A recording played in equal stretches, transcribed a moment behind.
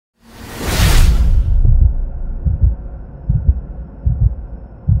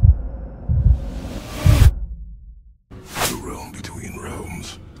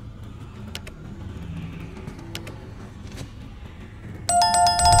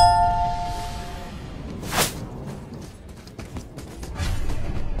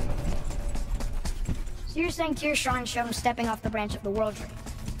you're saying Tyr's shrine showed him stepping off the branch of the world tree.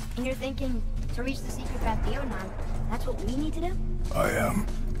 And you're thinking, to reach the secret path beyond now, that's what we need to do? I am.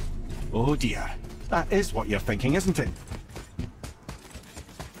 Oh dear. That is what you're thinking, isn't it?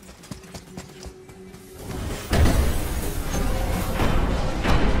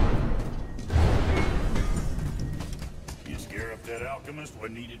 You scare up that alchemist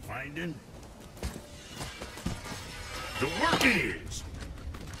what needed finding? The work it is!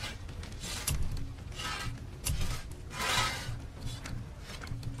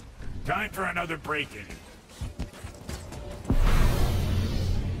 Time for another break-in.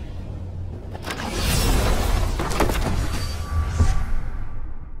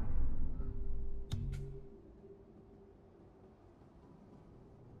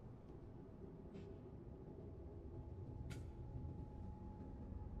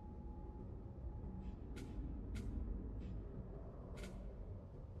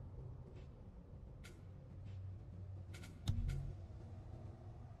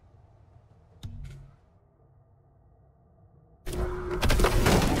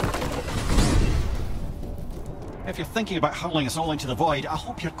 If you're thinking about hurling us all into the void, I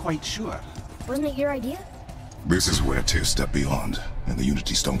hope you're quite sure. Wasn't it your idea? This is where Tyr stepped beyond, and the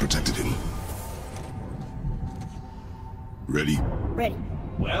Unity Stone protected him. Ready? Ready.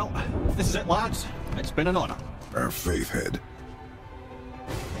 Well, this is it, lads. It's been an honor. Our faith head.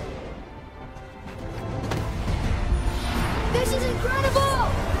 This is incredible!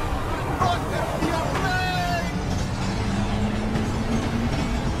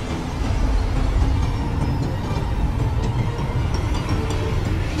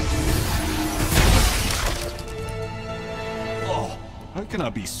 Oh, how can I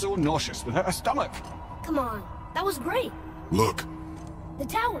be so nauseous without a stomach? Come on, that was great. Look. The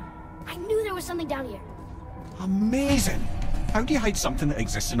tower. I knew there was something down here. Amazing! How do you hide something that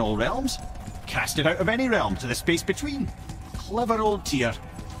exists in all realms? Cast it out of any realm to the space between. Clever old Tyr.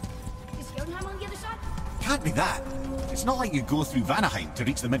 Is Jotunheim on the other side? Can't be that. It's not like you go through Vanaheim to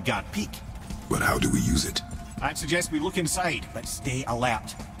reach the Midgard Peak. But how do we use it? I'd suggest we look inside, but stay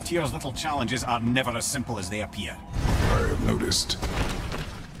alert. Tyr's little challenges are never as simple as they appear. I have noticed.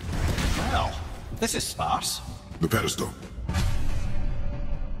 Well, this is sparse. The pedestal.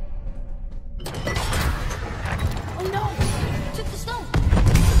 Oh no! It took the stone!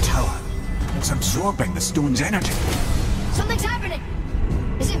 The tower. It's absorbing the stone's energy. Something's happening!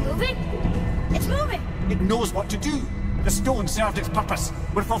 Is it moving? It's moving! It knows what to do. The stone served its purpose.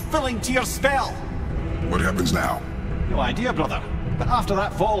 We're fulfilling Tyr's spell. What happens now? No idea, brother. But after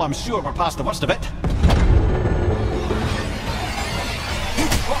that fall, I'm sure we're past the worst of it.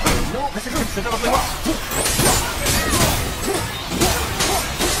 No, this is considerably worse.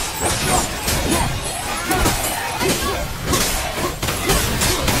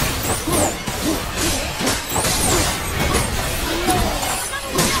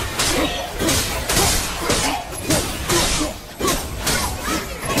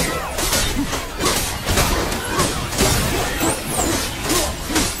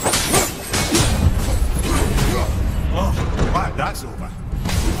 Oh, glad that's over.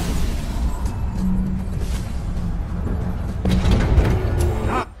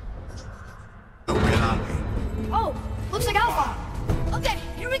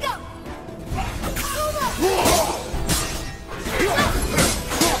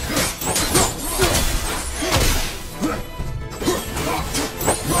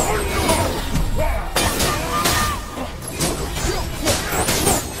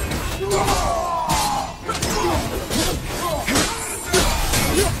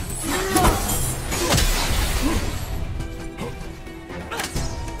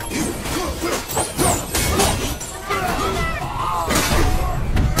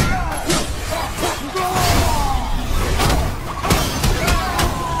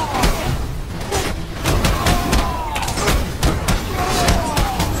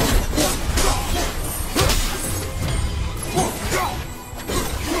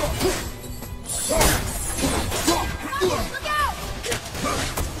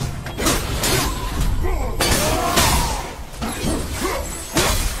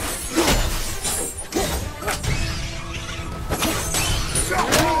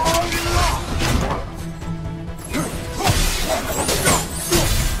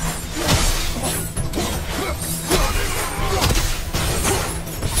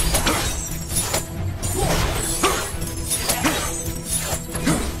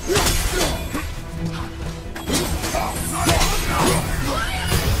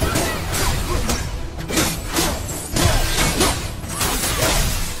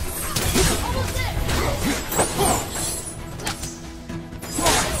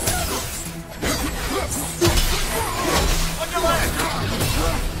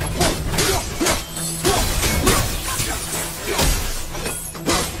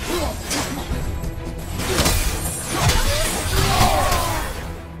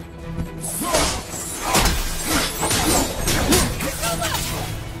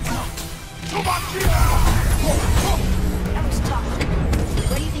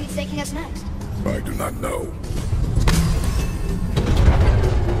 it's taking us next? I do not know.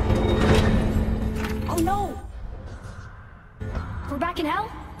 Oh no! We're back in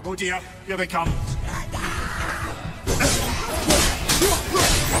hell? Oh dear, here they come.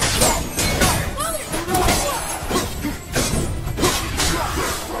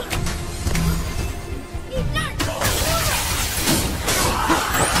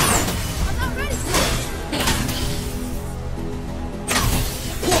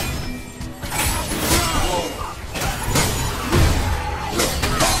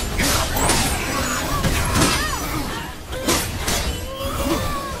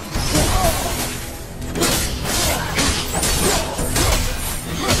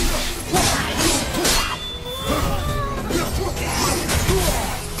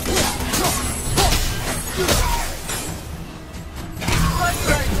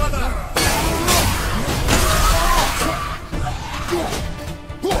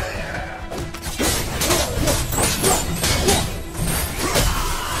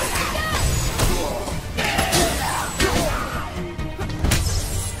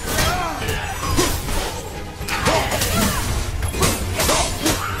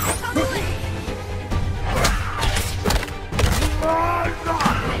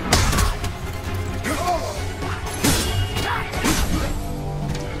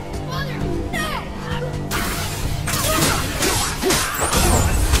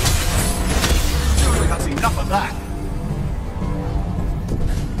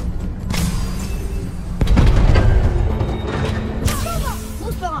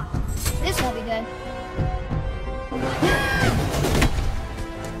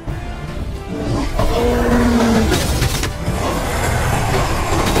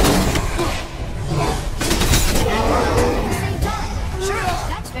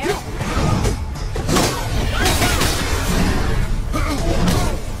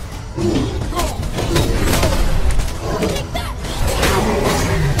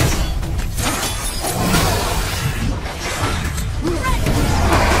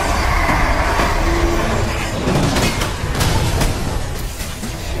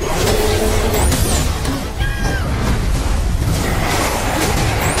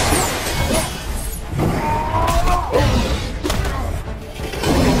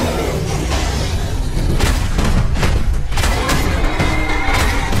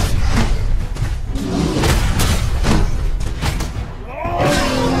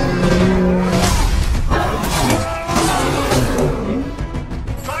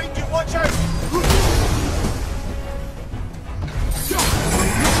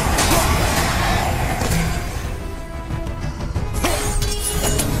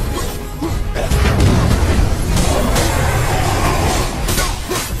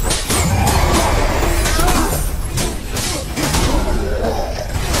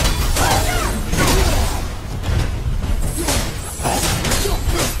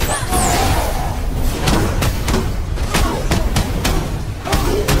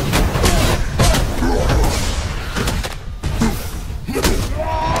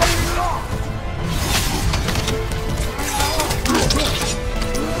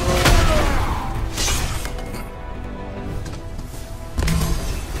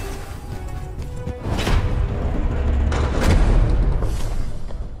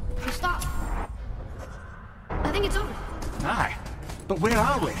 But where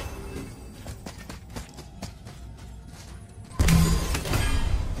are we?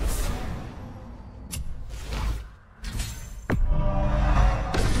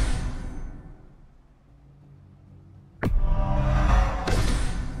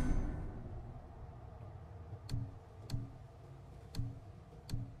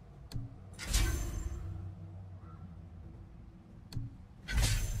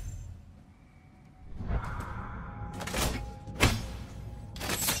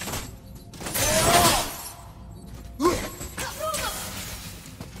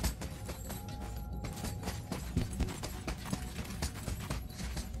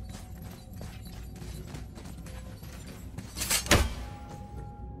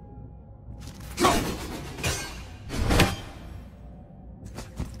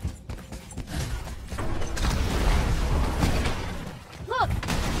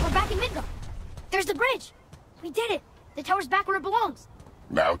 There's the bridge! We did it! The tower's back where it belongs!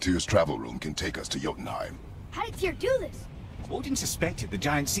 Now Tyr's travel room can take us to Jotunheim. How did Tyr do this? Odin suspected the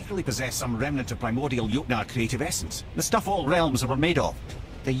giant secretly possessed some remnant of primordial Jotnar creative essence, the stuff all realms were made of.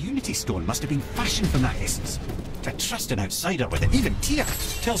 The Unity Stone must have been fashioned from that essence. To trust an outsider with it, even Tyr,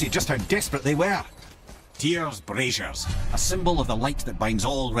 tells you just how desperate they were. Tyr's braziers, a symbol of the light that binds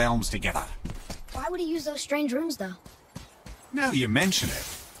all realms together. Why would he use those strange runes, though? Now you mention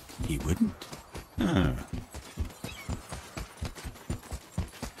it, He wouldn't? Ah.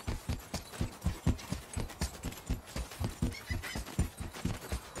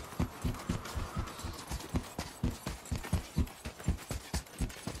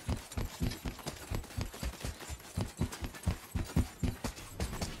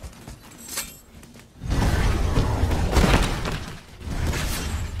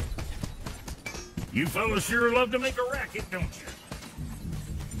 You fellas sure love to make a racket, don't you?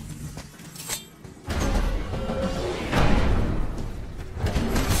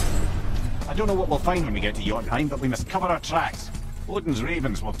 I don't know what we'll find when we get to Jotunheim, but we must cover our tracks. Odin's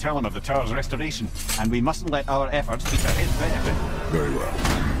ravens will tell him of the tower's restoration, and we mustn't let our efforts be to his benefit. Very well.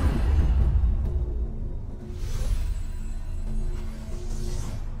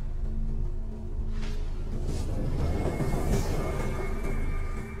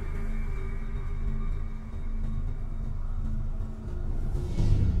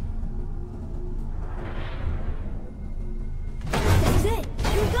 This is it.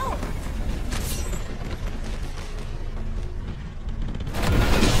 Here we go.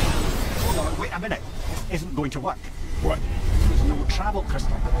 Hold on, wait a minute. This isn't going to work. What? There's no travel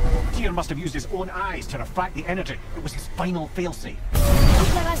crystal. Tyr must have used his own eyes to refract the energy. It was his final failsafe.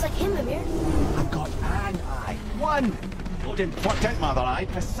 You've got eyes like him, Mimir. I've got an eye. One! Odin plucked out my other eye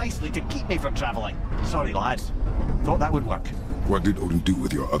precisely to keep me from travelling. Sorry, lads. Thought that would work. What did Odin do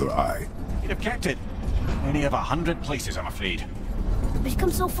with your other eye? He'd have kept it. Any of 100 places, I'm afraid. But you've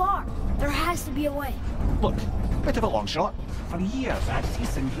come so far. There has to be a way. Look, bit of a long shot. For years, I'd see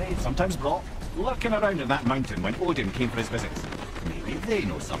Sindri, sometimes Brock, lurking around in that mountain when Odin came for his visits. Maybe they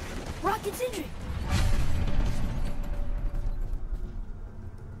know something. Rock and Sindri.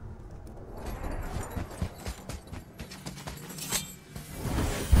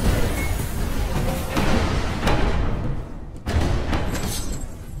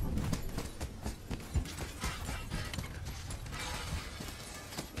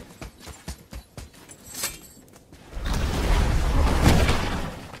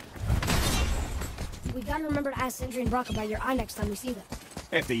 We gotta remember to ask Sindri and Brock about your eye next time we see them.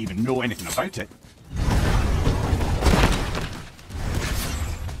 If they even know anything about it.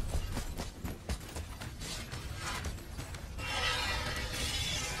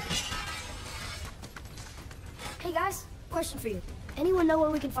 Hey guys, question for you. Anyone know where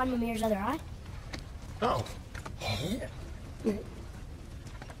we can find Mimir's other eye? Oh.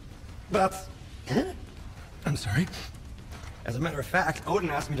 That's... I'm sorry. As a matter of fact, Odin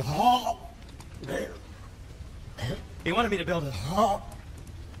asked me to... He wanted me to build a...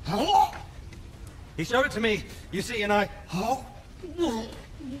 He showed it to me, you see, and I...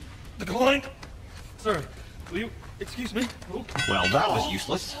 Declined. Sir, will you excuse me? Well, that was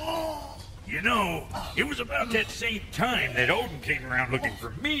useless. You know, it was about that same time that Odin came around looking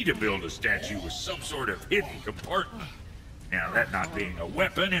for me to build a statue with some sort of hidden compartment. Now, that not being a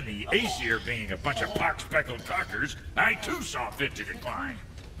weapon and the Aesir being a bunch of pock-speckled cockers, I too saw fit to decline.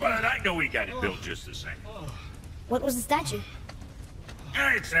 But I know he got it built just the same. What was the statue?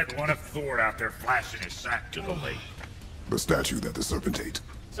 It's that one of Thor out there flashing his sack to the lake. The statue that the serpent ate.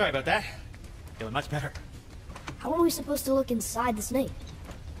 Sorry about that. Feeling much better. How are we supposed to look inside the snake?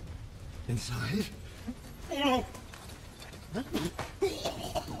 Inside?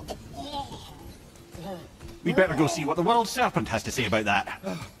 We'd better go see what the world serpent has to say about that.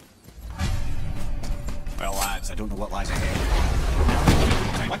 Well, lads, I don't know what lies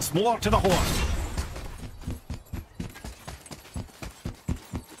ahead. Once more to the horse.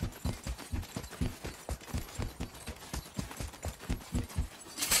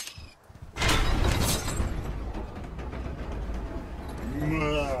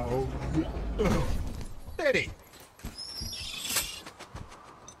 Steady.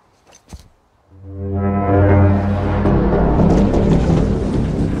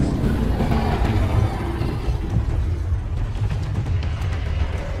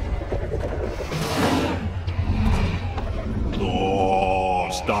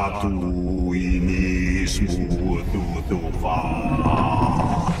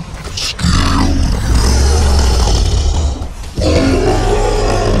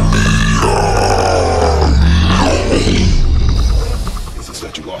 Is the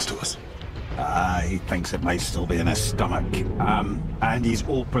statue lost to us? He thinks it might still be in his stomach. And he's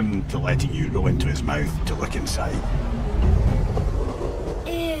open to letting you go into his mouth to look inside.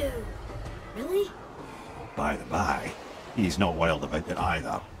 Ew. Really? By the by, he's not wild about it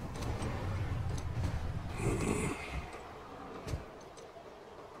either.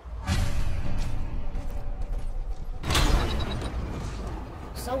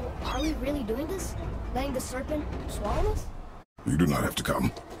 So, are we really doing this? Letting the serpent swallow us? You do not have to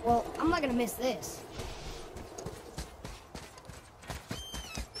come. Well, I'm not gonna miss this.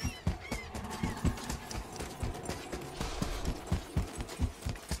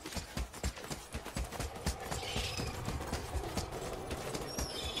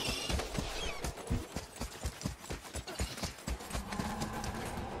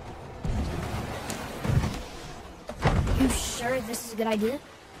 You sure this is a good idea?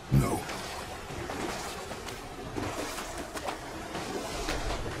 No.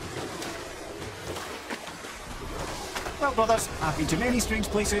 Well, brothers, I've been to many strange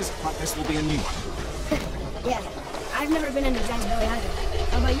places, but this will be a new one. Yeah, I've never been in a giant's belly either.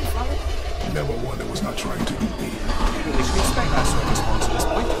 How about you, Father? Never one that was not trying to eat me. Maybe we should expect that sort of response at this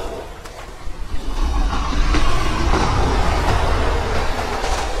point.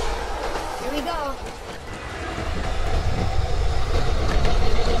 Here we go.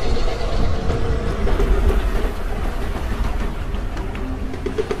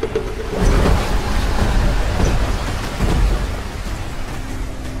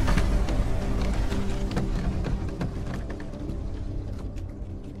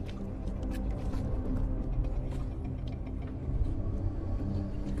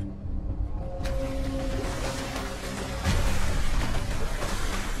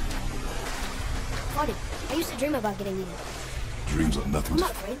 Funny, I used to dream about getting eaten. Dreams are nothing I'm to...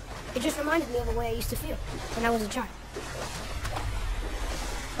 not afraid. It just reminded me of the way I used to feel when I was a child.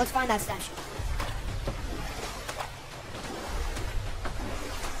 Let's find that statue.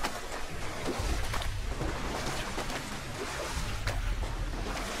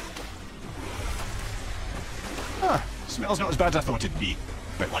 Ah, smells not as bad as I thought it'd be.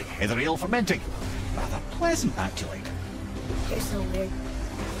 A bit like heather ale fermenting. Rather pleasant, actually. You're so weird.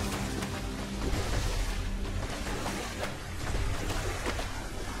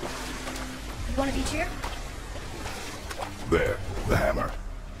 You want to be cheer? There, the hammer.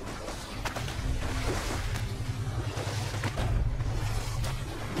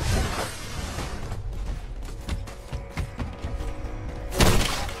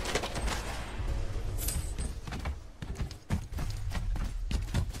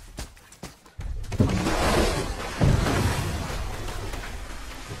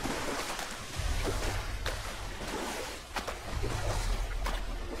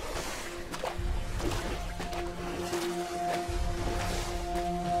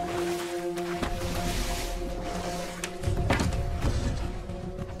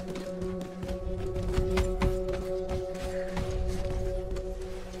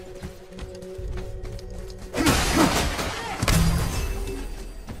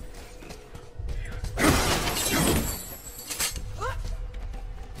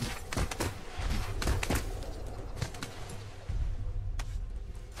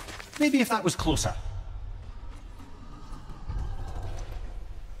 Maybe if that was closer.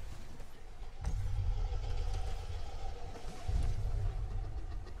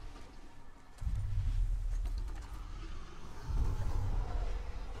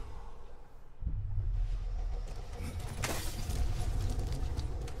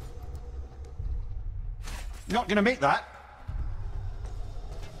 Not gonna make that.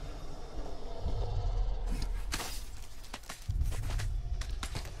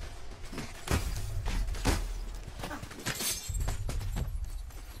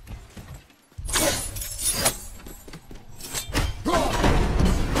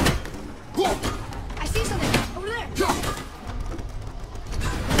 I see something over there.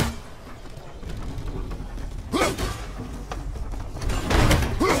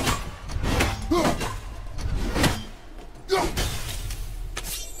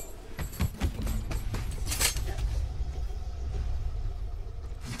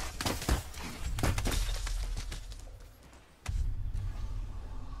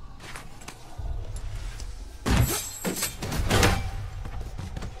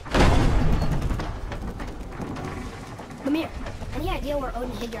 Lemire, any idea where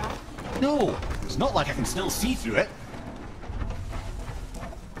Odin hid your eye? No, it's not like I can still see through it.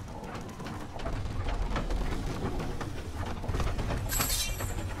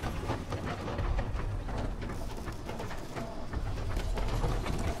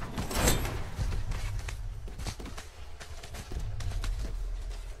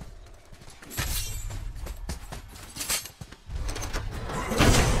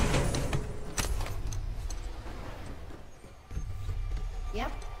 Yep,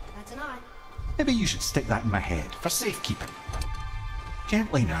 that's an eye. Maybe you should stick that in my head for safekeeping.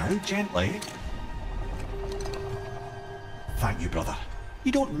 Gently now, gently. Thank you, brother.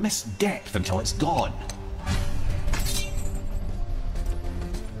 You don't miss depth until it's gone.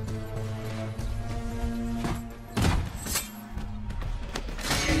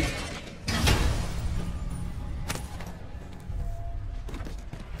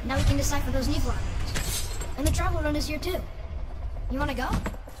 can decipher those Niflheim runes. And the travel rune is here too. You wanna go?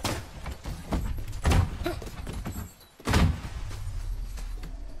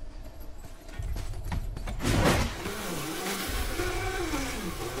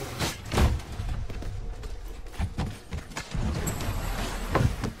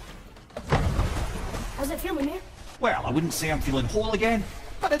 How's it feeling here? Well, I wouldn't say I'm feeling whole again,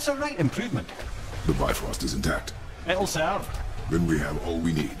 but it's a right improvement. The Bifrost is intact. It'll serve. Then we have all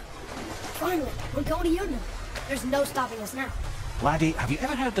we need. Finally, we're going to Jotun. There's no stopping us now. Laddie, have you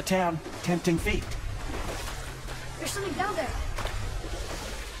ever heard the term tempting fate? There's something down there.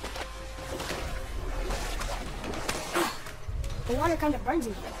 The water kind of burns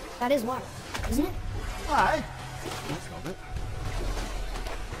in here. That is water, isn't it? Aye.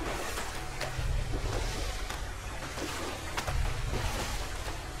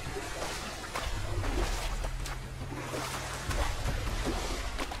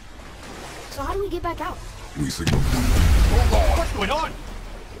 So how do we get back out? We signal. What's going on?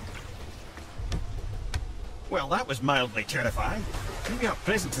 Well, that was mildly terrifying. Maybe our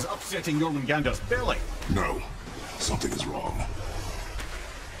presence is upsetting Jormungandr's belly. No. Something is wrong.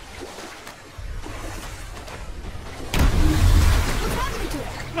 What's happening to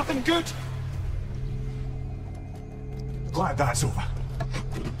it? Nothing good. Glad that's over.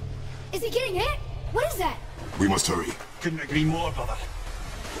 Is he getting hit? What is that? We must hurry. Couldn't agree more, brother.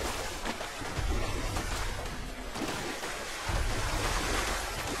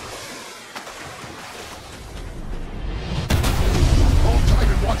 Hold tight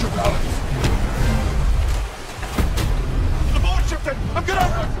and watch your balance. The board shifted! I'm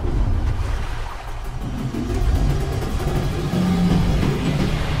gonna...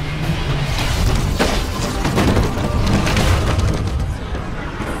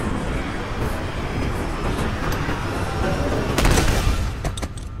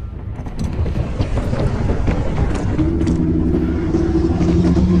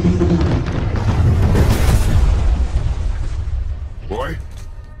 Boy?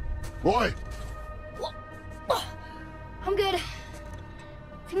 Boy! I'm good. I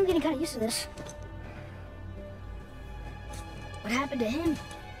think I'm getting kind of used to this. What happened to him?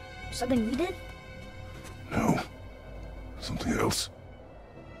 Something we did? No. Something else.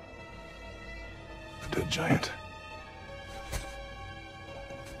 The dead giant.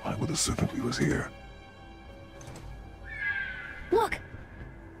 Why would the serpent leave us here? Look!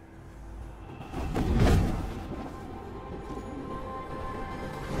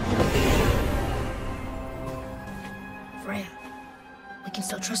 Freya. We can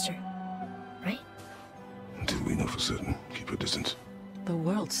still trust her, right? Until we know for certain, keep her distance. The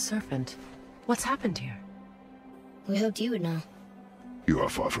world's serpent. What's happened here? We hoped you would know. You are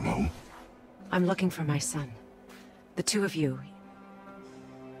far from home. I'm looking for my son. The two of you.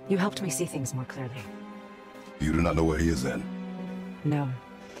 You helped me see things more clearly. You do not know where he is then? No.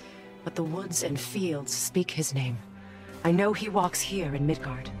 But the woods and fields speak his name. I know he walks here in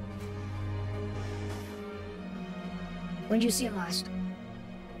Midgard. When did you see him last?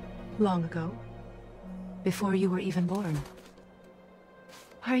 Long ago. Before you were even born.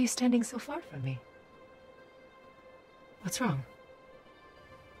 Why are you standing so far from me? What's wrong?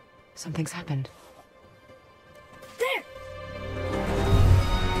 Something's happened. There!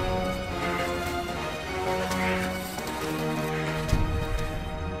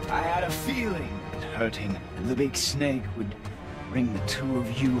 I had a feeling that hurting the big snake would bring the two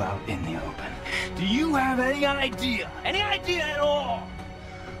of you out in the open. Do you have any idea at all,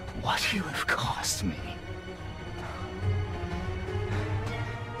 what you have cost me?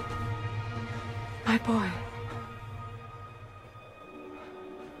 My boy.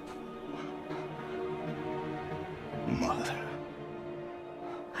 Mother.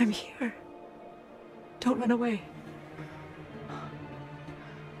 I'm here. Don't run away.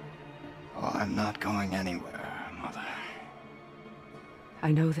 Oh, I'm not going anywhere, Mother.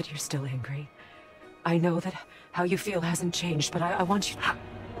 I know that you're still angry. I know that how you feel hasn't changed, but I want you to...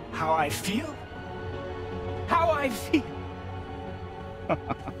 How I feel? How I feel?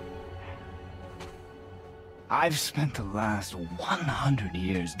 I've spent the last 100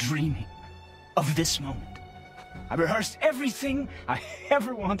 years dreaming of this moment. I rehearsed everything I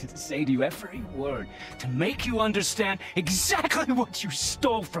ever wanted to say to you, every word, to make you understand exactly what you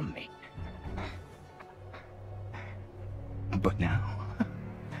stole from me. But now,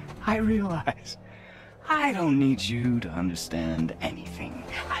 I realize I don't need you to understand anything.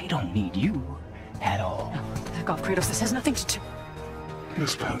 I don't need you at all. Back off, Kratos. This has nothing to do...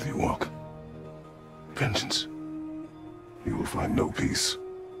 This path you walk. Vengeance. You will find no peace.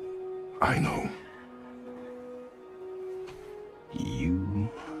 I know. You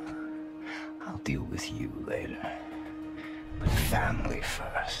with you later. But family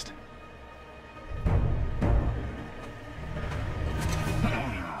first.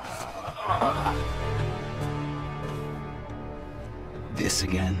 This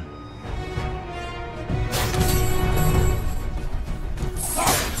again?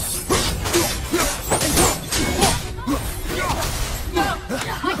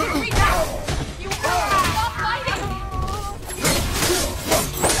 I can reach out! You will stop fighting!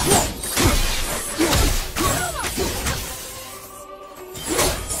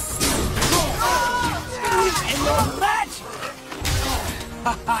 In the match!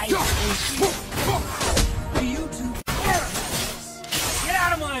 You two get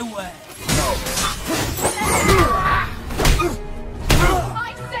out of my way!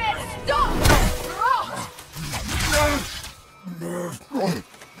 I said stop!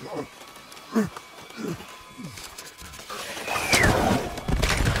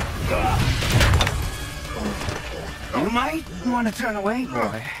 You might want to turn away,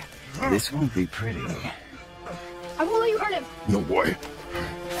 boy. This won't be pretty. I won't let you hurt him. No, boy.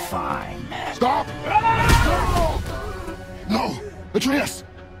 Fine. Stop! No! Atreus!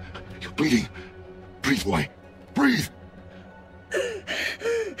 You're bleeding. Breathe, boy. Breathe!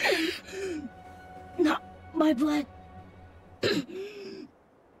 Not my blood.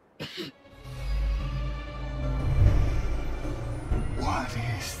 What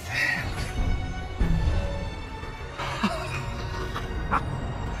is that?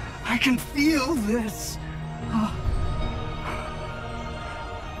 I can feel this. Oh,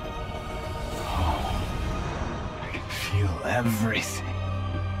 I can feel everything.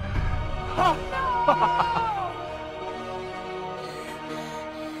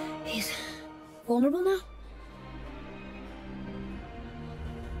 He's vulnerable now?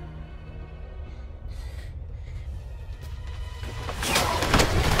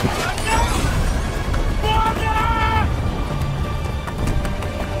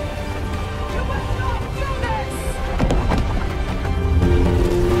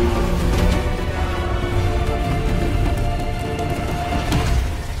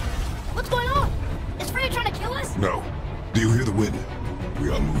 What's going on? Is Freya trying to kill us? No. Do you hear the wind? We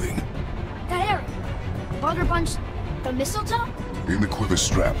are moving. That arrow. Baldur punched the mistletoe? In the quiver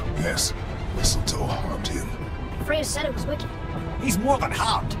strap, yes. Mistletoe harmed him. Freya said it was wicked. He's more than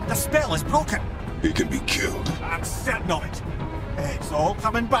harmed. The spell is broken. He can be killed. I'm certain of it. It's all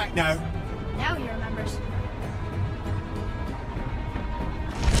coming back now. Now he remembers.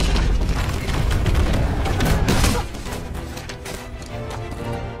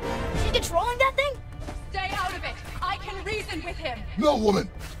 Is he controlling that thing? Stay out of it! I can reason with him! No, woman!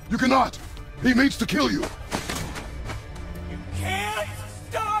 You cannot! He means to kill you! Can't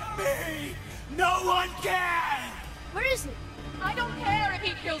stop me! No one can! Where is he? I don't care if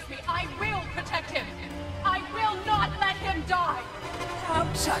he kills me. I will protect him. I will not let him die.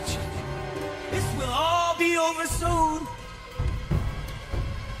 Don't touch it. This will all be over soon.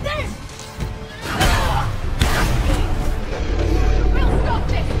 There! We'll stop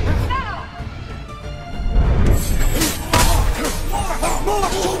this now. More!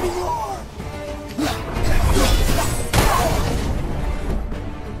 Show me more!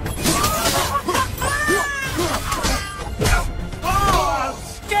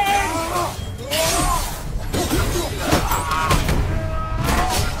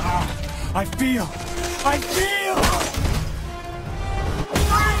 I feel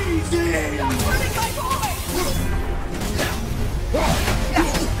freezing! Stop hurting my boy!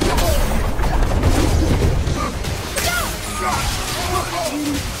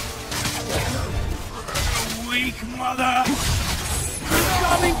 Weak mother! I'm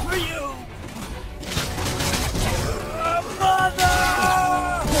coming for you! Mother!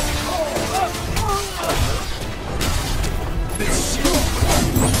 This shit!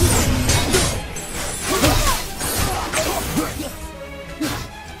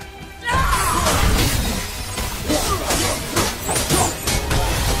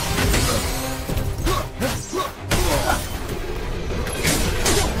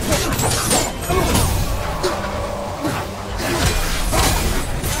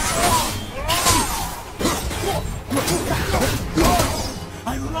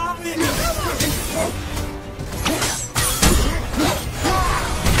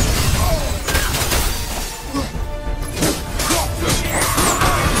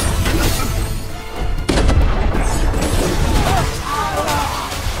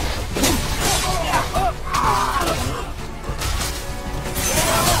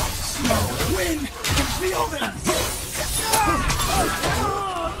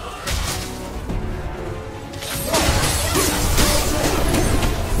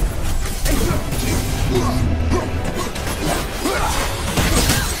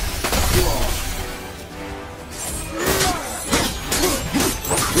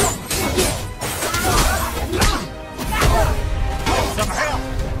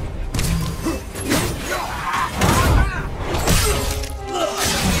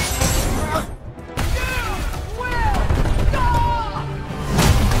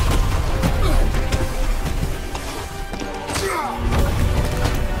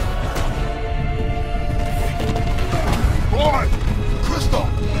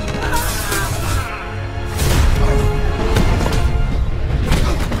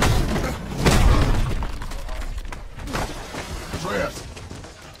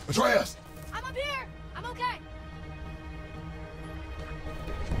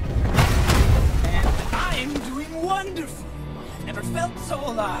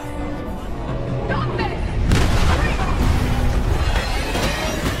 alive. Stop this!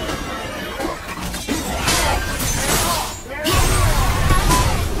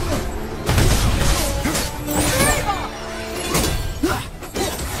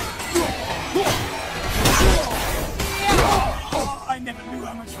 I never knew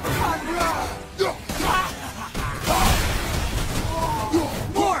how much fun.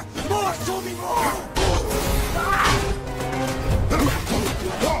 More! Show me more!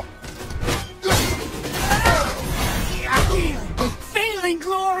 Feeling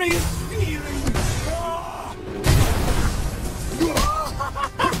glorious feeling!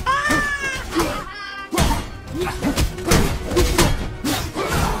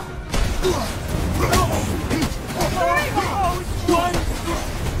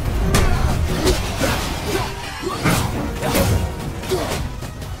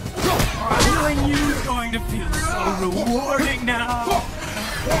 Feeling you's going to feel so rewarding now!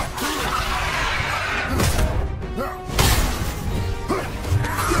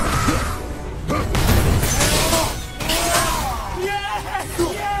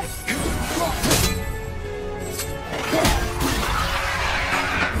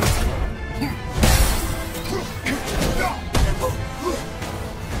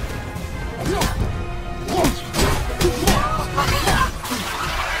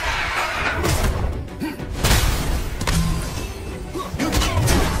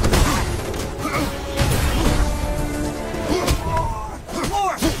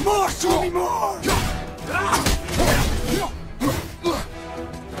 More! Show me more!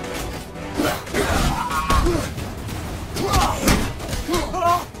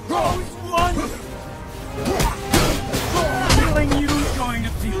 Feeling you's going to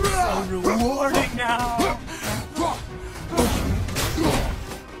feel so rewarding now!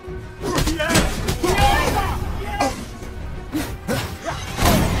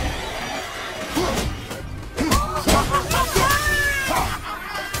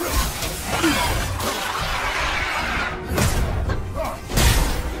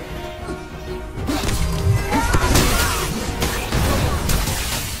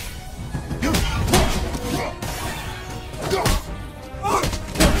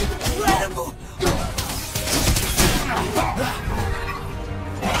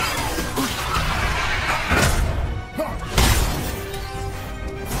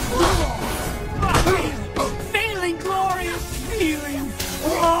 Feeling glorious feeling!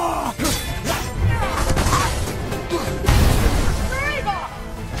 More!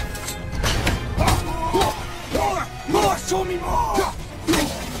 Show me more!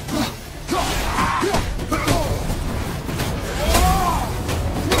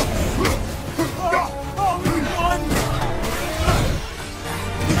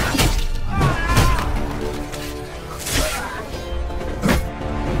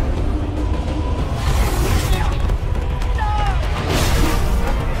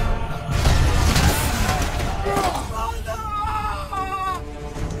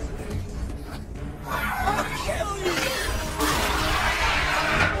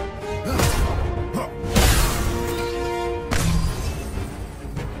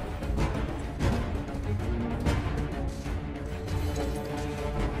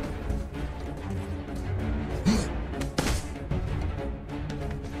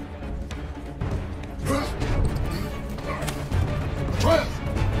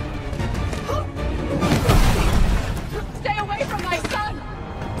 Stay away from my son!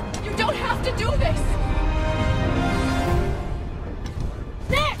 You don't have to do this!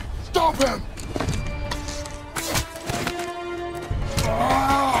 Nick! Stop him!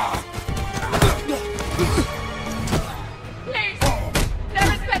 Please! There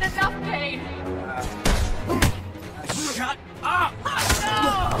has been enough pain! Shut up!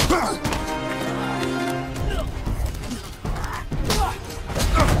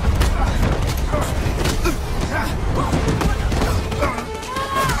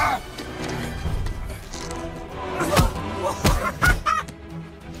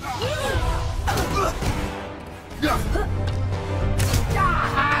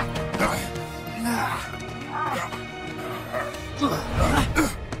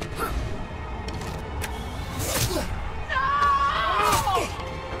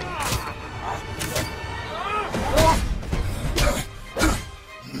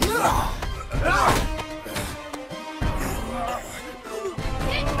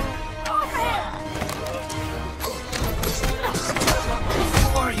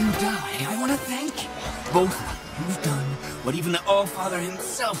 Both of you, you've done what even the All-Father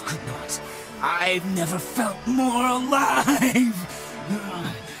himself could not. I've never felt more alive!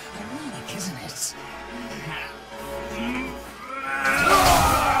 Ironic, isn't it?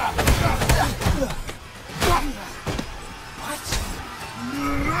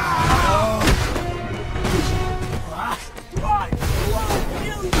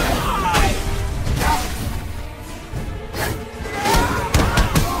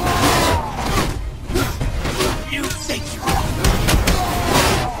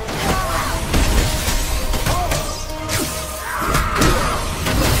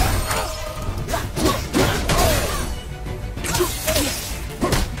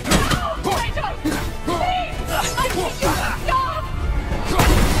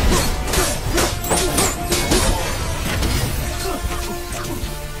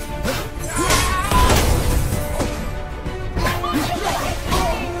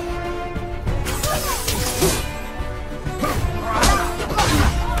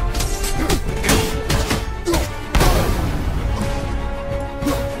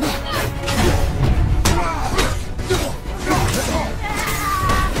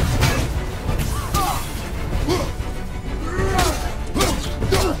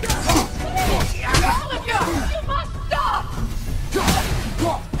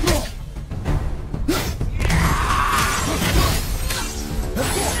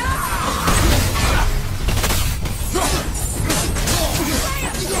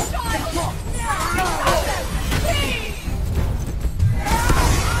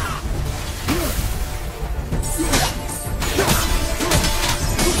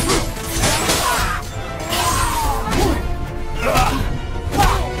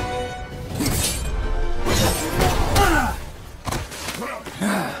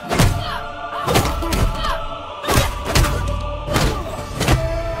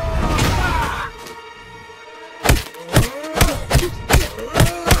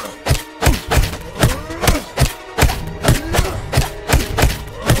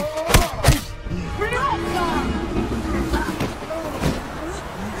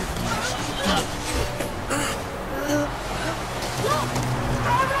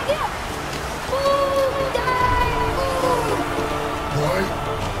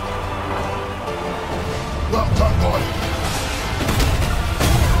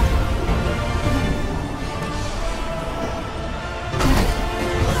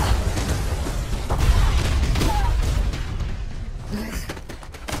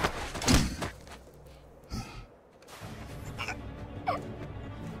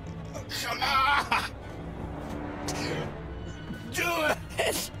 Come on! Do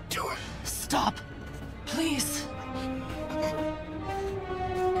it! Do it! Stop. Please.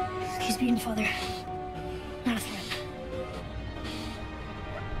 He's being father. Not a threat.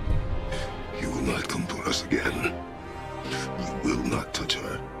 You will not come for us again. You will not touch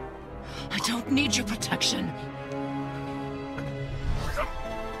her. I don't need your protection.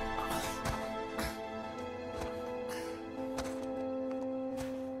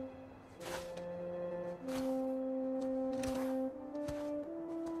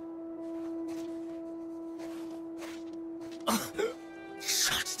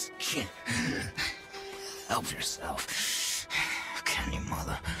 Just can't help yourself. Can you,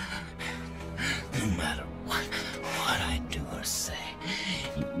 Mother? No matter what I do or say,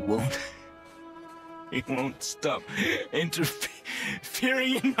 you won't stop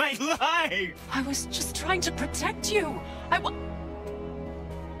interfering in my life. I was just trying to protect you.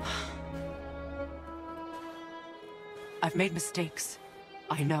 I've made mistakes.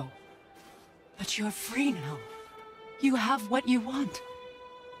 I know. But you're free now. You have what you want.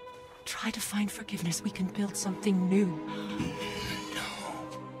 Try to find forgiveness. We can build something new.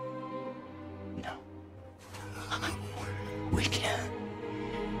 No. We can't.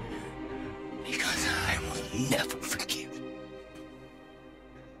 Because I will never forgive.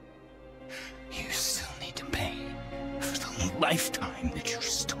 You still need to pay for the lifetime that you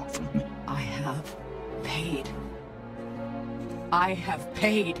stole from me. I have paid. I have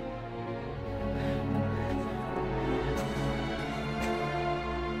paid.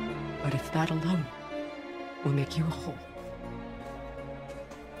 But if that alone will make you whole,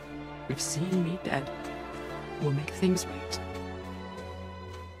 if seeing me dead will make things right,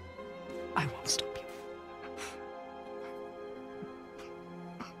 I won't stop you.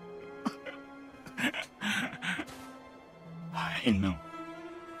 I know.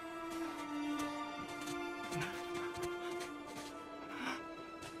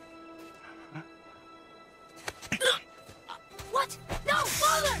 What? No,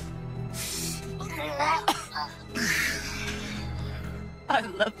 father! I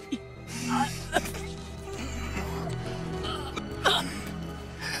love you.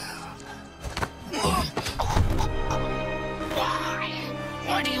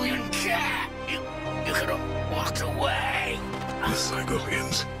 Why do you even care? You could have walked away. The cycle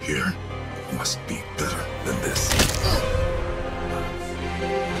ends here. Must be better than this.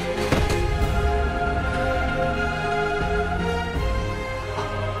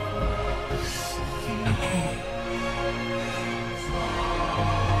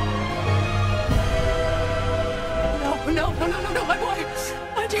 No, my boy!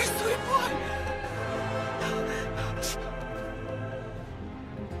 My dear sweet boy!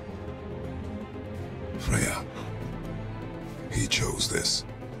 Freya. He chose this.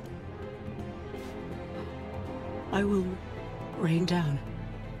 I will rain down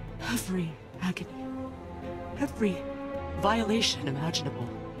every agony, every violation imaginable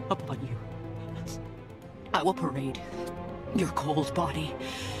upon you. I will parade your cold body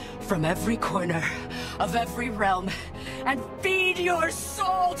from every corner of every realm and feed your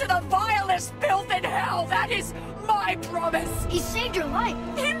soul to the vilest filth in hell. That is my promise. He saved your life.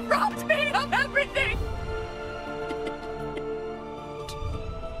 He robbed me of everything.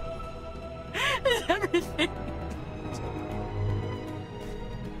 Everything.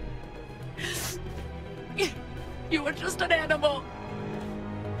 You are just an animal.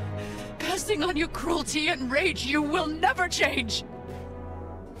 Passing on your cruelty and rage, you will never change.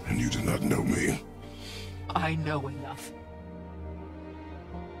 And you do not know me. I know enough.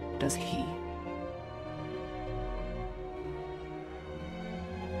 Does he?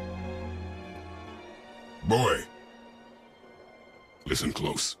 Boy. Listen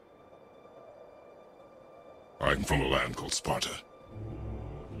close. I'm from a land called Sparta.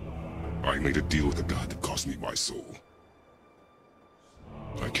 I made a deal with a god that cost me my soul.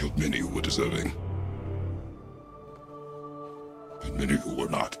 I killed many who were deserving. And many who were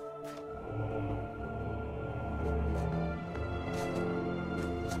not.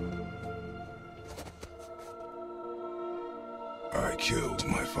 I killed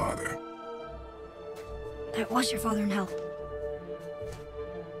my father. That was your father in hell.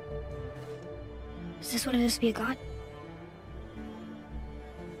 Is this what it is to be a god?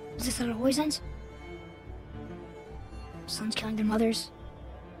 Is this how it always ends? Sons killing their mothers?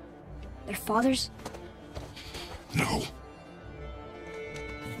 Their fathers? No.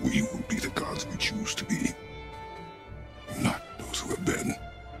 We will be the gods we choose to be. Not those who have been.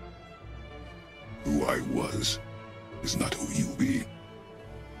 Who I was is not who you'll be.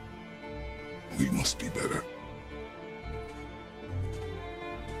 We must be better.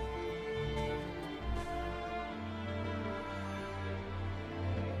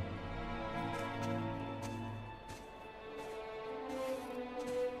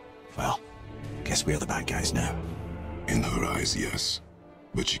 Well, guess we're the bad guys now. In her eyes, yes.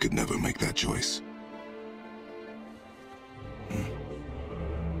 But she could never make that choice.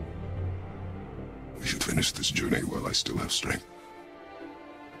 We should finish this journey while I still have strength.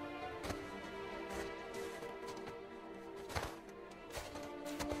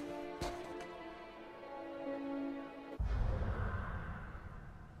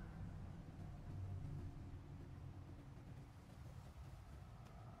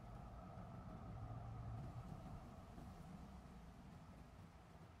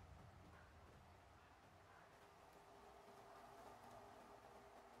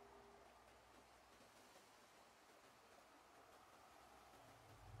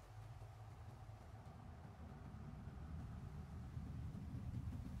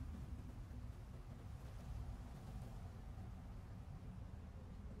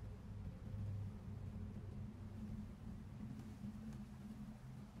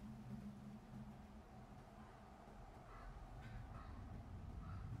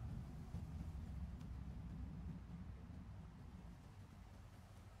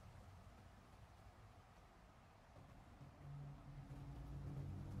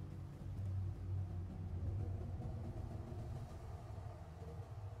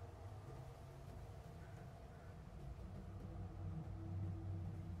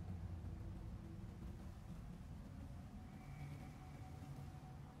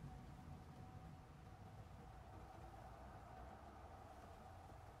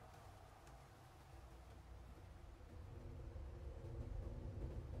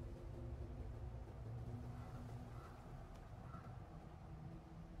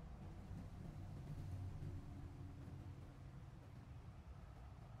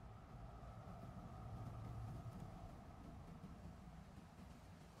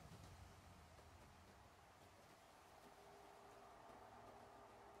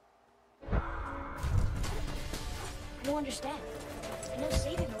 I don't understand. I know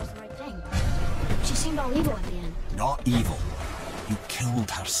saving her was the right thing. She seemed all evil at the end. Not evil. You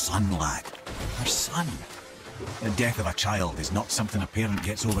killed her son, lad. Her son. The death of a child is not something a parent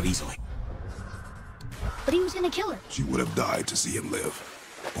gets over easily. But he was gonna kill her. She would have died to see him live.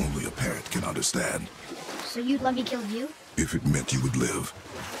 Only a parent can understand. So you'd let me kill you? If it meant you would live.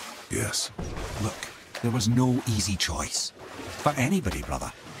 Yes. Look, there was no easy choice. For anybody,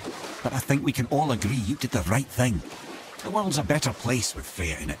 brother. But I think we can all agree you did the right thing. The world's a better place with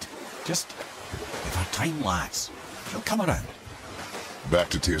Freya in it. Just give her time, lads. She'll come around. Back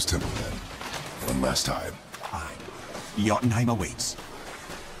to Tyr's temple then. One last time. Aye. Jotunheim awaits.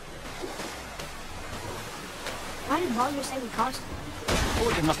 Why did Baldur say we caused him?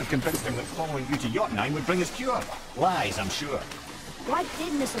 Odin must have convinced him that following you to Jotunheim would bring us cure. Lies, I'm sure. Why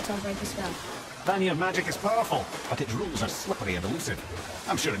did mistletoe break the spell? Vanir magic is powerful, but its rules are slippery and elusive.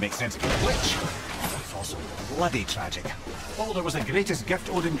 I'm sure it makes sense if you glitch. It's also bloody tragic. Baldur was the greatest gift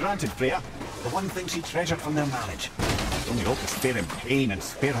Odin granted Freya, the one thing she treasured from their marriage. She only hoped to spare him pain and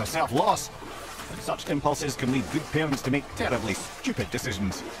spare herself loss. But such impulses can lead good parents to make terribly stupid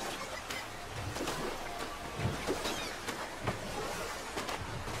decisions.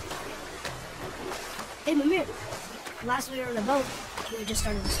 Hey, Mimir. Last we were in the boat, we had just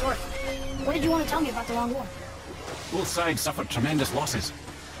started the story. What did you want to tell me about the Long War? Both sides suffered tremendous losses,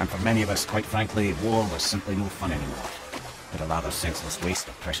 and for many of us, quite frankly, war was simply no fun anymore, but a rather senseless waste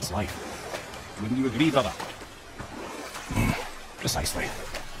of precious life. Wouldn't you agree, brother? Precisely.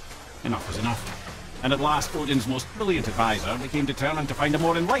 Enough was enough. And at last, Odin's most brilliant advisor became determined to find a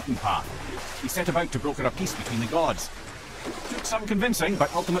more enlightened path. He set about to broker a peace between the gods. Took some convincing,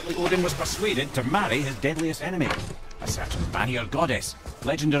 but ultimately Odin was persuaded to marry his deadliest enemy, a certain Vanir goddess,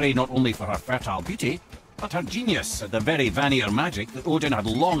 legendary not only for her fertile beauty, but her genius at the very Vanir magic that Odin had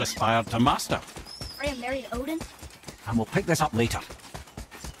long aspired to master. Freya married Odin? And we'll pick this up later.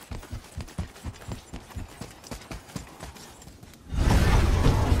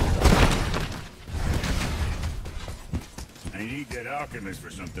 I need that alchemist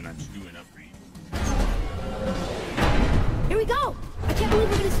for something I'm stewing up for you. Here we go! I can't believe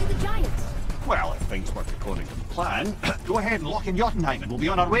we're gonna see the giants! Well, if things work according to the plan, go ahead and lock in Jotunheim and we'll be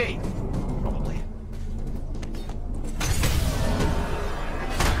on our way. Probably.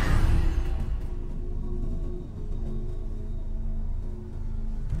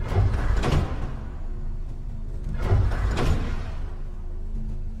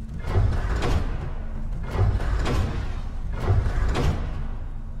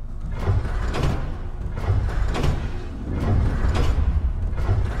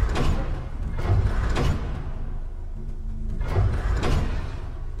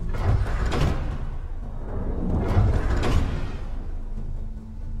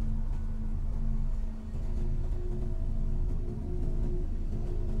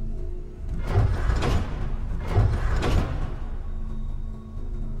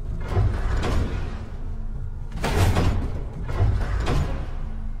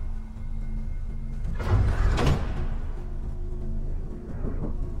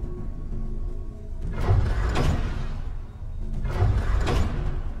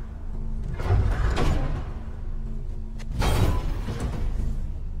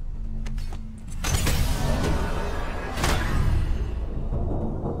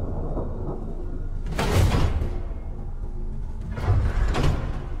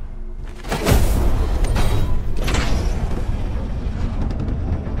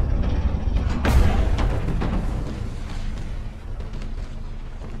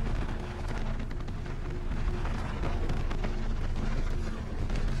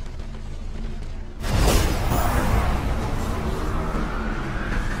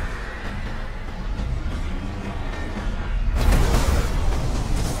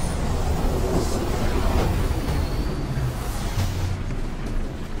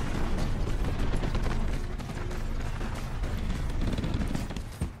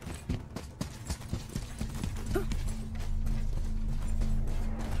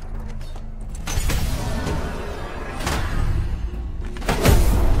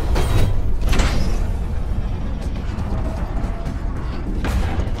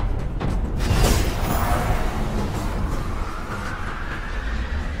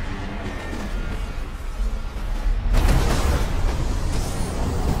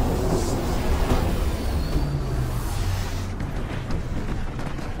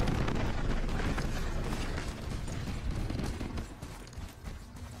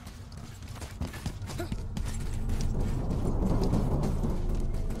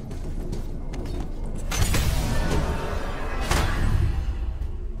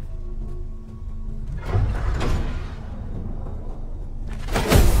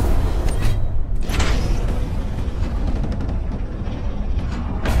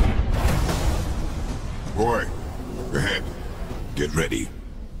 Get ready.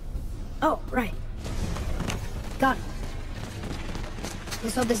 Oh, right. Got it.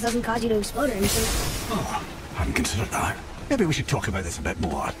 Let's hope this doesn't cause you to explode or anything. Oh, hadn't considered that. Maybe we should talk about this a bit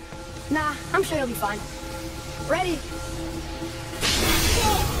more. Nah, I'm sure you'll be fine. Ready?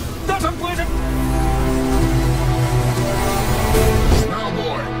 That's unpleasant! Now,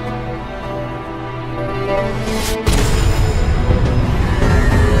 boy.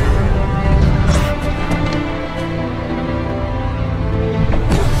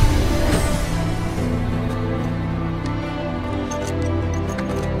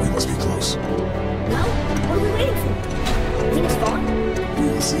 We must be close. Well, what are we waiting for? You think it's far? We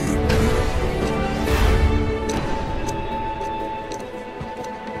will see.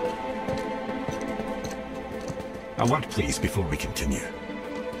 A word, please, before we continue.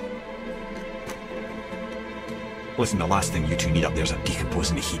 Listen, the last thing you two need up there is a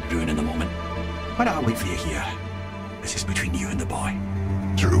decomposing heat brewing in the moment. Why not I wait for you here? This is between you and the boy.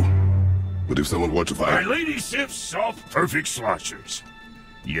 True. But if someone were to My find... lady sips soft, perfect sloshers.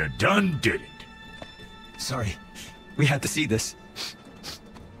 You done did it. Sorry. We had to see this.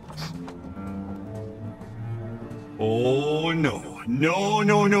 Oh, no. No,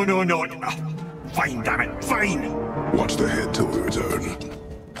 no, no, no, no. Fine, damn it, fine! Watch the head till we return.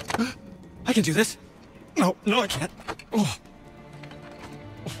 I can do this. No, I can't. Oh.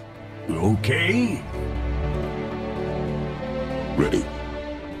 Okay. Ready.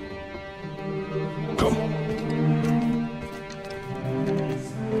 Come.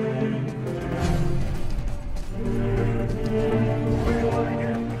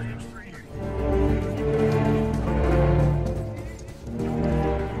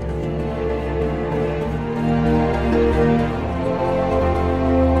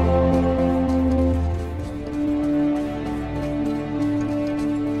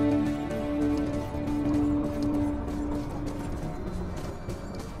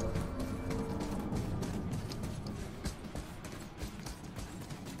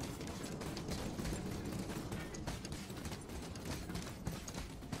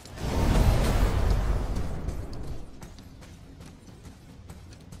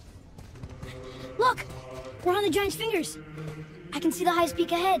 Look! We're on the giant's fingers. I can see the highest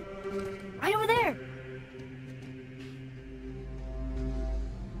peak ahead. Right over there.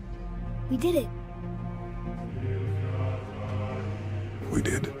 We did it. We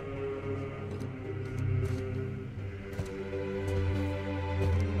did.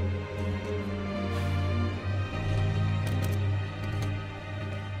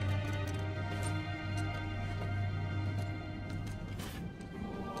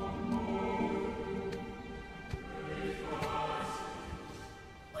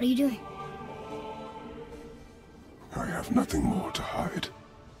 What are you doing? I have nothing more to hide.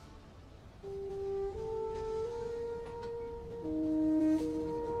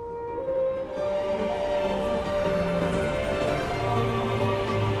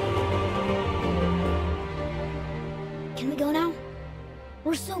 Can we go now?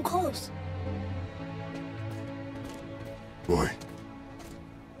 We're so close. Boy.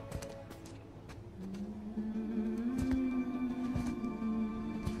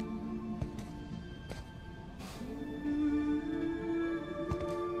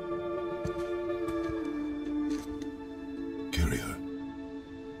 Carry her.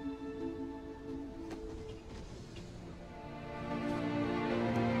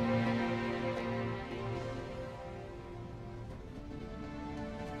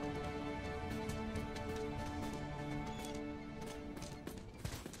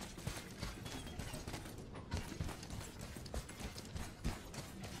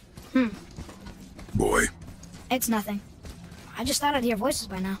 Boy. It's nothing. I just thought I'd hear voices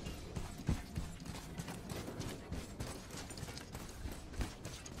by now.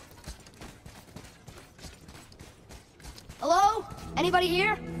 Hello? Anybody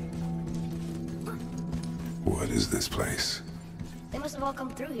here? What is this place? They must have all come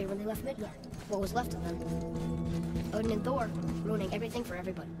through here when they left Midgard. What was left of them. Odin and Thor, ruining everything for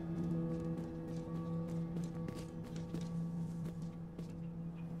everybody.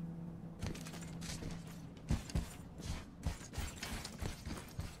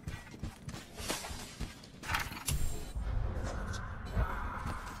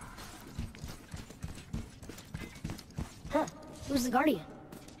 Huh, who's the Guardian?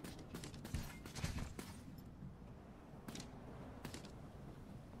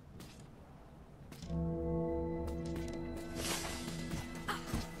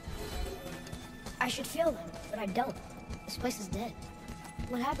 I should feel them, but I don't. This place is dead.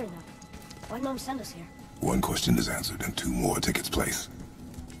 What happened though? Why'd Mom send us here? One question is answered and two more take its place.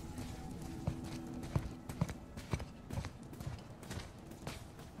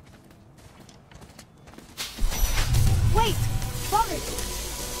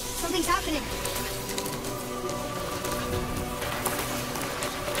 Something's happening.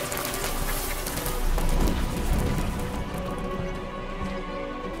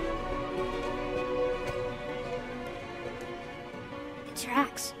 It's her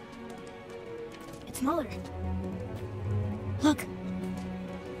axe. It's Muller. Look.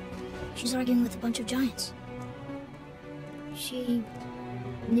 She's arguing with a bunch of giants. She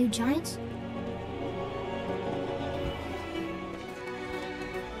knew giants?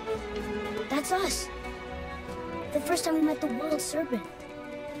 That's us. The first time we met the world serpent.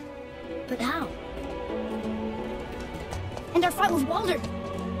 But how? And our fight with Baldur.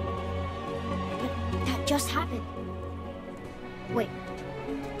 But that just happened. Wait.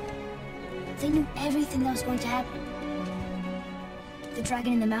 They knew everything that was going to happen. The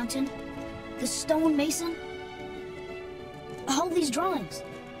dragon in the mountain, the stone mason, all these drawings.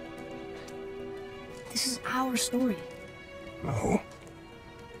 This is our story. No.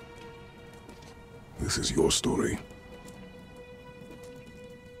 This is your story.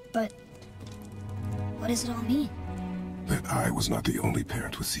 But what does it all mean? That I was not the only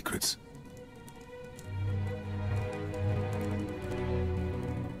parent with secrets.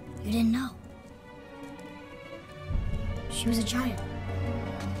 You didn't know. She was a giant.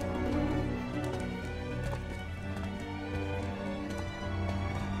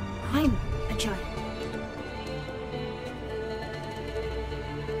 I'm a giant.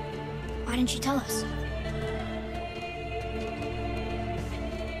 Why didn't she tell us?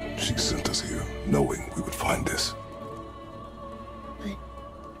 She sent us here, knowing we would find this. But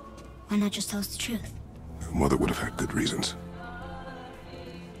why not just tell us the truth? Your mother would have had good reasons.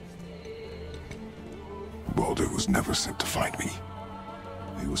 Baldur was never sent to find me.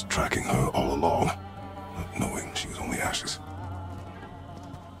 He was tracking her all along, not knowing she was only ashes.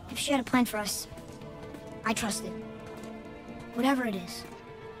 If she had a plan for us, I trust it. Whatever it is.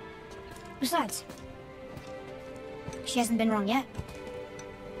 Besides, she hasn't been wrong yet.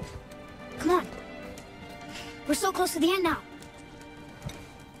 Come on. We're so close to the end now.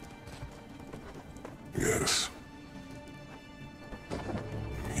 Yes.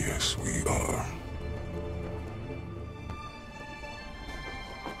 Yes, we are.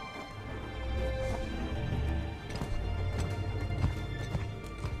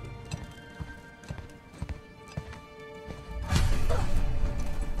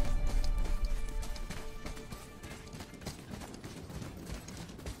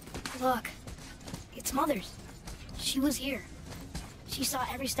 Look, it's Mother's. She was here. She saw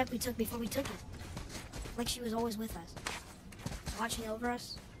every step we took before we took it. Like she was always with us. Watching over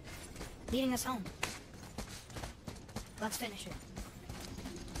us. Leading us home. Let's finish it.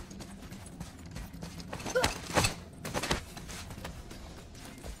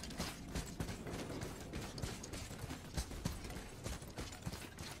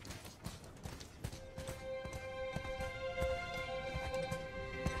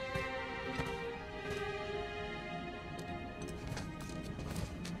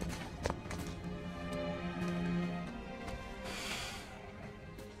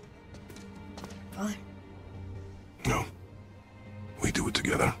 Father? No. We do it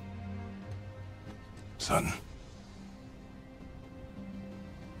together. Son.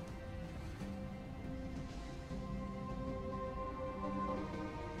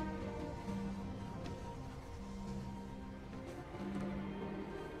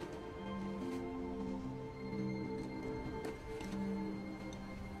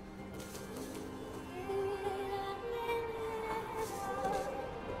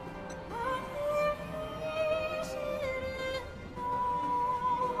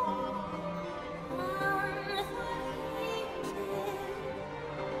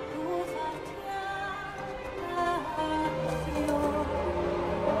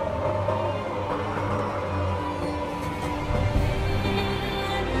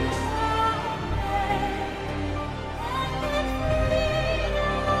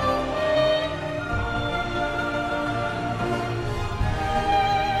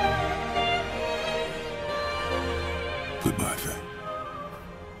 Goodbye, Faye.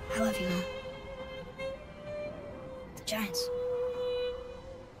 I love you, Mom. The giants.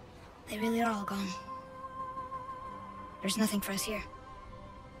 They really are all gone. There's nothing for us here.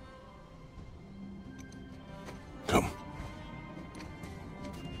 Come.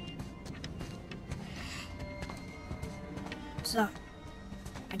 So,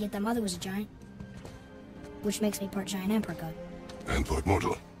 I get that Mother was a giant. Which makes me part giant and part god. And part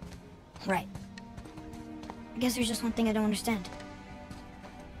mortal. Right. I guess there's just one thing I don't understand.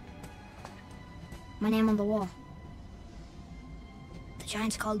 My name on the wall. The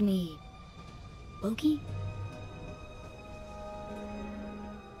giants called me... Loki?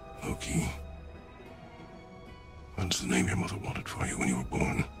 Loki. That's the name your mother wanted for you when you were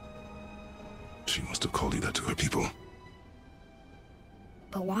born. She must have called you that to her people.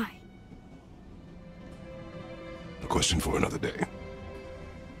 But why? A question for another day.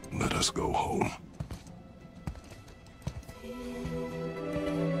 Let us go home.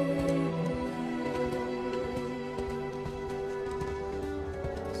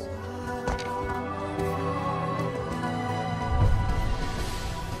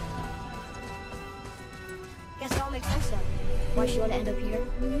 Guess it all makes sense then. Why she wanted to end up here?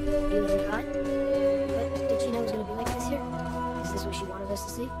 Be with her kind? But did she know it was gonna be like this here? Is this what she wanted us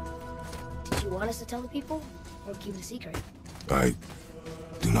to see? Did she want us to tell the people? Or keep it a secret? I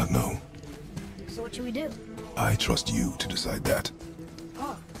do not know. So what should we do? I trust you to decide that.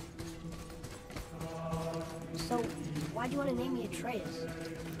 Oh. So, why'd you want to name me Atreus?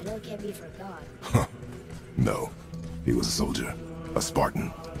 I know it can't be for a god. Huh. No. He was a soldier. A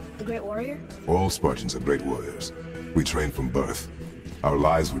Spartan. The Great Warrior? All Spartans are great warriors. We trained from birth. Our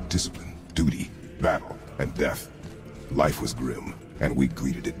lives were discipline, duty, battle, and death. Life was grim, and we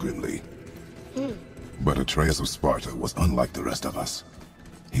greeted it grimly. But Atreus of Sparta was unlike the rest of us.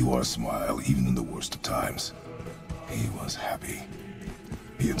 He wore a smile even in the worst of times. He was happy.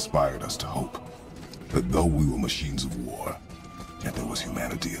 He inspired us to hope that though we were machines of war, yet there was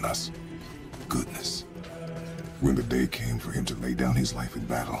humanity in us. Goodness. When the day came for him to lay down his life in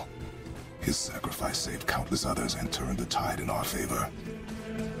battle, his sacrifice saved countless others and turned the tide in our favor.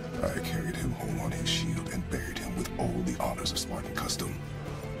 I carried him home on his shield and buried him with all the honors of Spartan custom.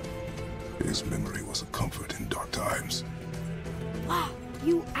 His memory was a comfort in dark times. Wow,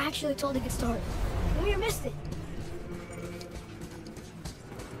 you actually told a good story. We missed it.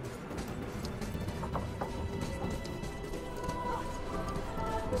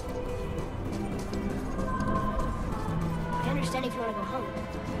 I understand if you want to go home.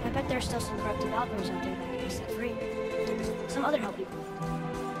 I bet there's still some corrupted Baldurs out there that can be set free. Some other help people.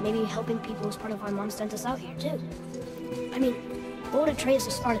 Maybe helping people is part of why Mom sent us out here, too. I mean, what would Atreus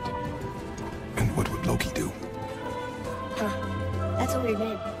of Sparta do? And what would Loki do? Huh. That's a weird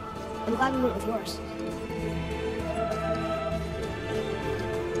name. I'm glad we went with yours.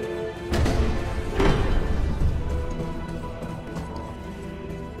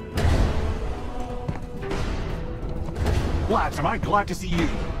 Lads, am I glad to see you.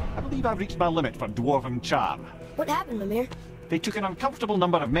 I believe I've reached my limit for dwarven charm. What happened, Mimir? They took an uncomfortable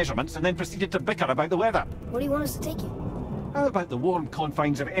number of measurements and then proceeded to bicker about the weather. Where do you want us to take you? How about the warm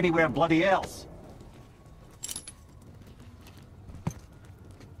confines of anywhere bloody else?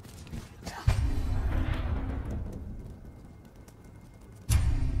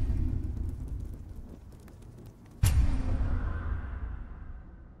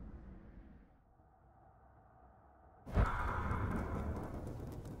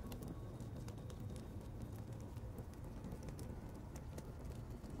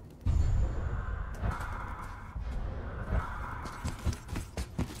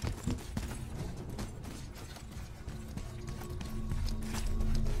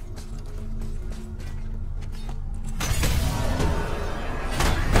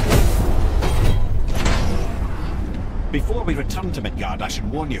 Before we return to Midgard, I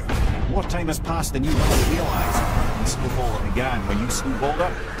should warn you. More time has passed than you must realize. The snowball that began when you slew Baldur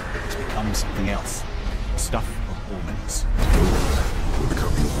has become something else. Stuff of omens. Will the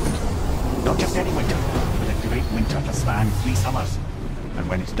coming of winter. Not just any winter, but a great winter to span 3 summers. And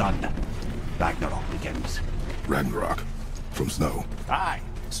when it's done, Ragnarok begins. Ragnarok. From snow. Aye,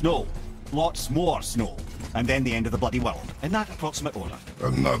 snow. Lots more snow. And then the end of the bloody world, in that approximate order.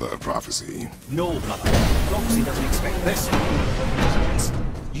 Another prophecy. No, brother. Prophecy doesn't expect this.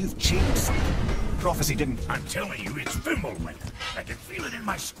 You've changed something. Prophecy didn't. I'm telling you, it's Fimbulwinter. I can feel it in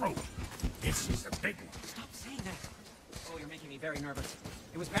my scrotum. This is the big one. Stop saying that. Oh, you're making me very nervous.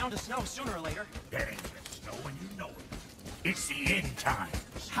 It was bound to snow sooner or later. There ain't gonna snow and you know it. It's the end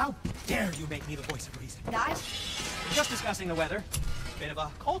times. How dare you make me the voice of reason? Guys? We're just discussing the weather. Bit of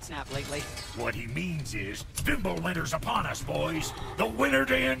a cold snap lately. What he means is, Fimbulwinter's upon us, boys. The winter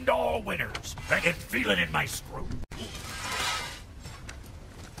to end all winters. I can feel it in my scrotum.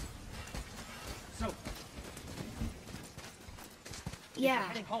 So, Yeah.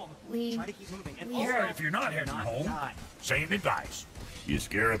 heading home. We- Try to keep moving. And we also, heard- Or if you're not heading not home, die. same advice. You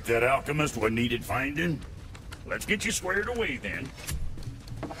scare up that alchemist what needed finding? Let's get you squared away then.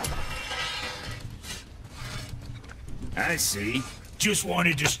 I see. Just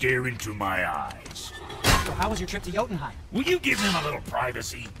wanted to stare into my eyes. So how was your trip to Jotunheim? Will you give him a little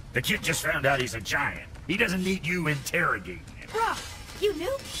privacy? The kid just found out he's a giant. He doesn't need you interrogating him. Bruh, you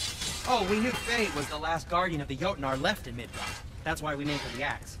knew? Oh, we knew Faye was the last guardian of the Jotnar left in Midgard. That's why we named her the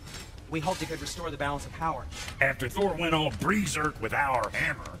Axe. We hoped it could restore the balance of power. After Thor went all berserk with our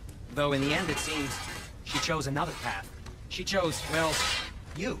hammer. Though in the end, it seems, she chose another path. She chose, well,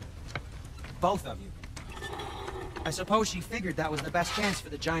 you. Both of you. I suppose she figured that was the best chance for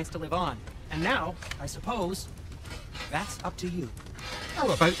the Giants to live on. And now, I suppose, that's up to you. How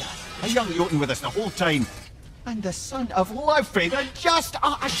about that? A young Jotun with us the whole time. And the son of Laufey, the just...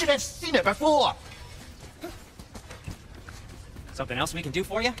 Oh, I should have seen it before! Something else we can do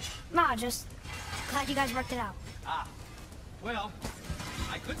for you? Nah, just glad you guys worked it out. Ah. Well,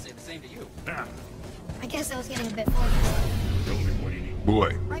 I could say the same to you. I guess I was getting a bit focused.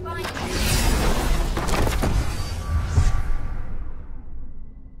 Boy, Right behind you.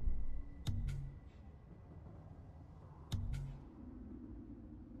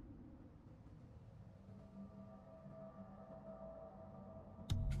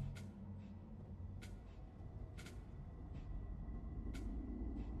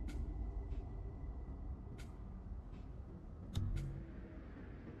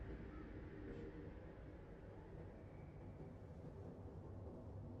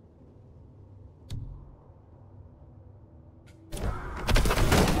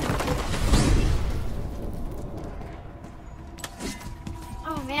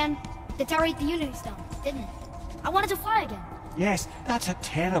 Oh man, it deteriorated the Unity Stone, didn't it? I wanted to fly again. Yes, that's a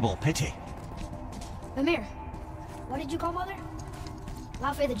terrible pity. Mimir, what did you call Mother?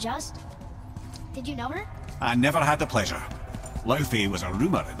 Laufey the Just? Did you know her? I never had the pleasure. Laufey was a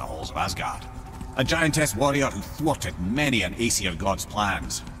rumour in the halls of Asgard. A giantess warrior who thwarted many an Aesir god's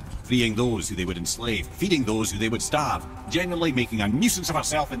plans. Freeing those who they would enslave, feeding those who they would starve, generally making a nuisance of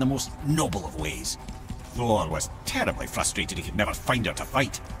herself in the most noble of ways. Thor was terribly frustrated he could never find her to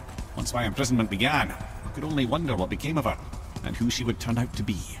fight. Once my imprisonment began, I could only wonder what became of her, and who she would turn out to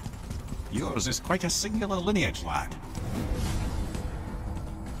be. Yours is quite a singular lineage, lad.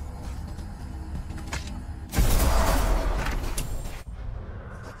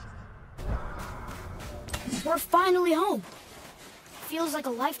 We're finally home. Feels like a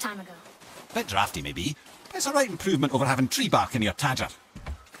lifetime ago. Bit drafty, maybe. It's a right improvement over having tree bark in your tadger.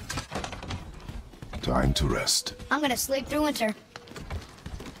 time to rest. I'm gonna sleep through winter.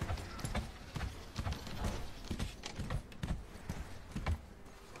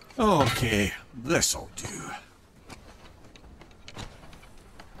 Okay, this'll do.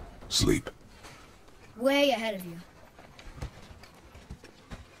 Sleep. Way ahead of you.